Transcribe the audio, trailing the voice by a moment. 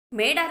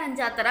మేడారం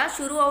జాతర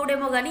షురు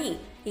అవుడేమో గాని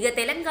ఇక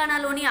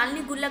తెలంగాణలోని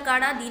అన్ని గుళ్ళ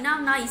కాడ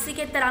దినాంన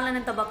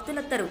ఇసుకెత్తరాలనంత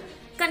భక్తులత్తరు.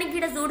 కానీ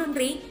గిడ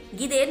చూడుండ్రి,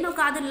 గిదేన్నో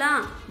కాదుల్లా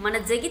మన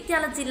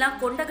జగిత్యాల జిల్లా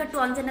కొండగట్టు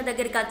అంజన్న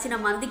దగ్గరికి వచ్చిన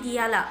మంది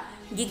గీయాల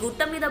గీ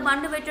గుట్ట మీద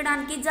బండు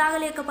పెట్టడానికి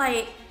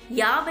జాగలేకపాయే.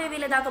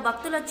 50,000 దాకా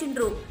భక్తులు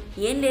వచ్చిండ్రు.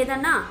 ఏం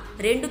లేదన్నా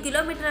 2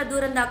 కిలోమీటర్ల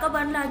దూరం దాకా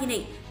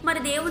బండ్లాగినాయి. మరి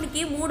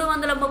దేవునికి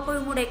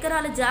 333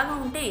 ఎకరాల జాగా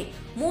ఉంటే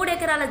 3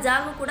 ఎకరాల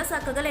జాగా కూడా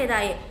చక్కగా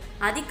లేదాయే.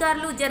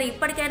 అధికారులు జర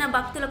ఇప్పటికైనా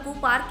భక్తులకు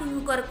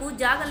పార్కింగ్ కొరకు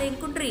జాగా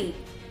లేకుండ్రి.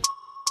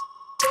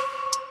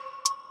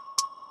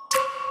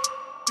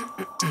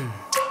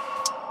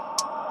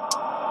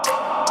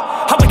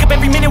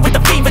 Every minute with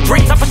the fever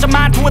dreams, I push my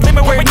mind to a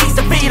limit where it needs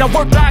to be. I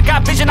work blind, got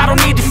vision I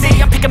don't need to see.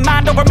 I'm picking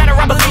mind over matter,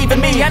 I believe in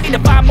me. I need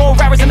to find more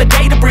hours in the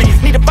day to breathe.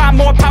 Need to find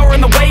more power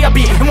in the way I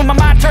be. And when my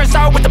mind turns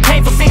sour with the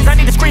painful scenes, I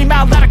need to scream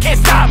out loud, I can't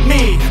stop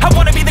me. I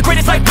wanna be the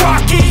greatest like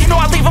Rocky. You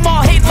know I leave them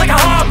all hating like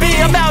a hobby.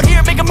 I'm out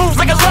here making moves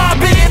like a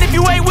lobby. And if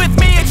you ain't with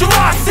me, it's your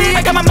loss. See,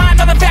 I got my mind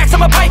on the facts,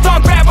 I'm a python,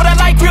 grab what I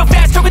like real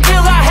fast. Took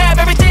until I have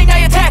everything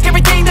I attack,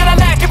 everything that I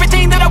lack,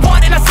 everything that I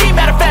want, and I see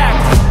matter of fact.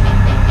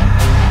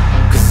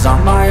 Cause I'm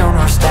my own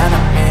worst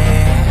enemy.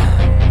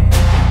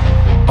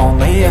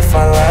 Only if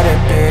I let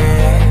it be.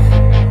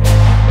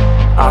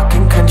 I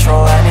can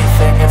control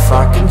anything if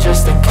I can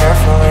just think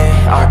carefully.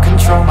 I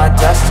control my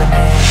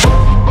destiny.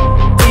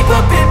 Deep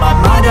up in my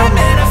mind I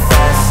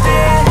manifest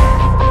it.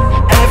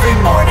 Every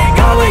morning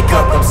I wake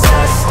up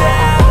obsessed,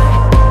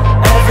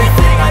 and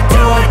everything I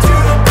do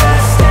the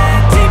best.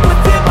 And deep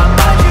within my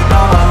mind you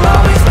know I'll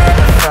always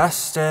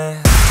manifest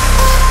it.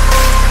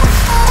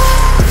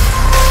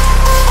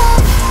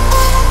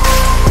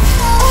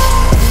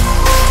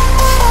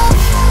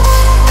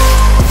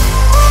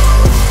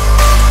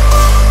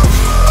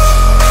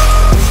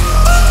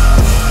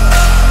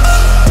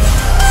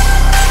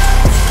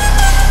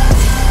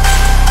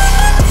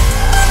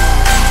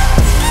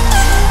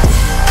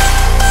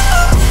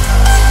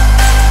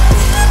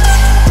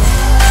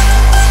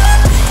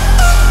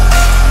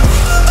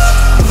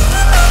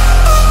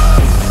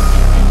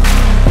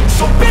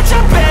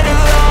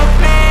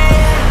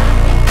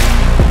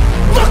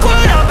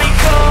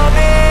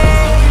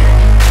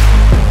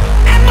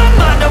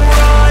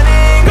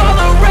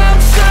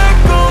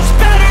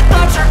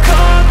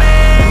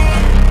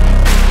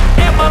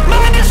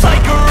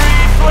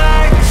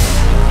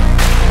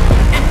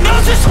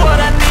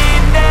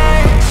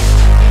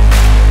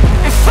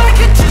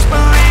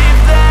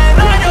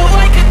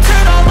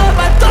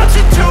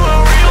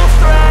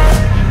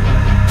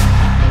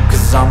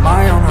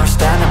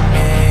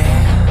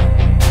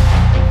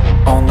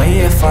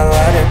 If I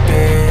let it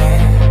be,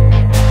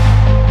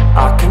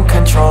 I can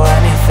control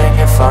anything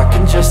if I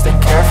can just think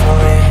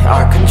carefully. I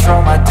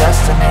control my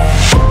destiny.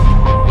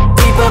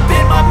 Deep up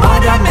in my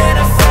mind I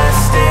manifest.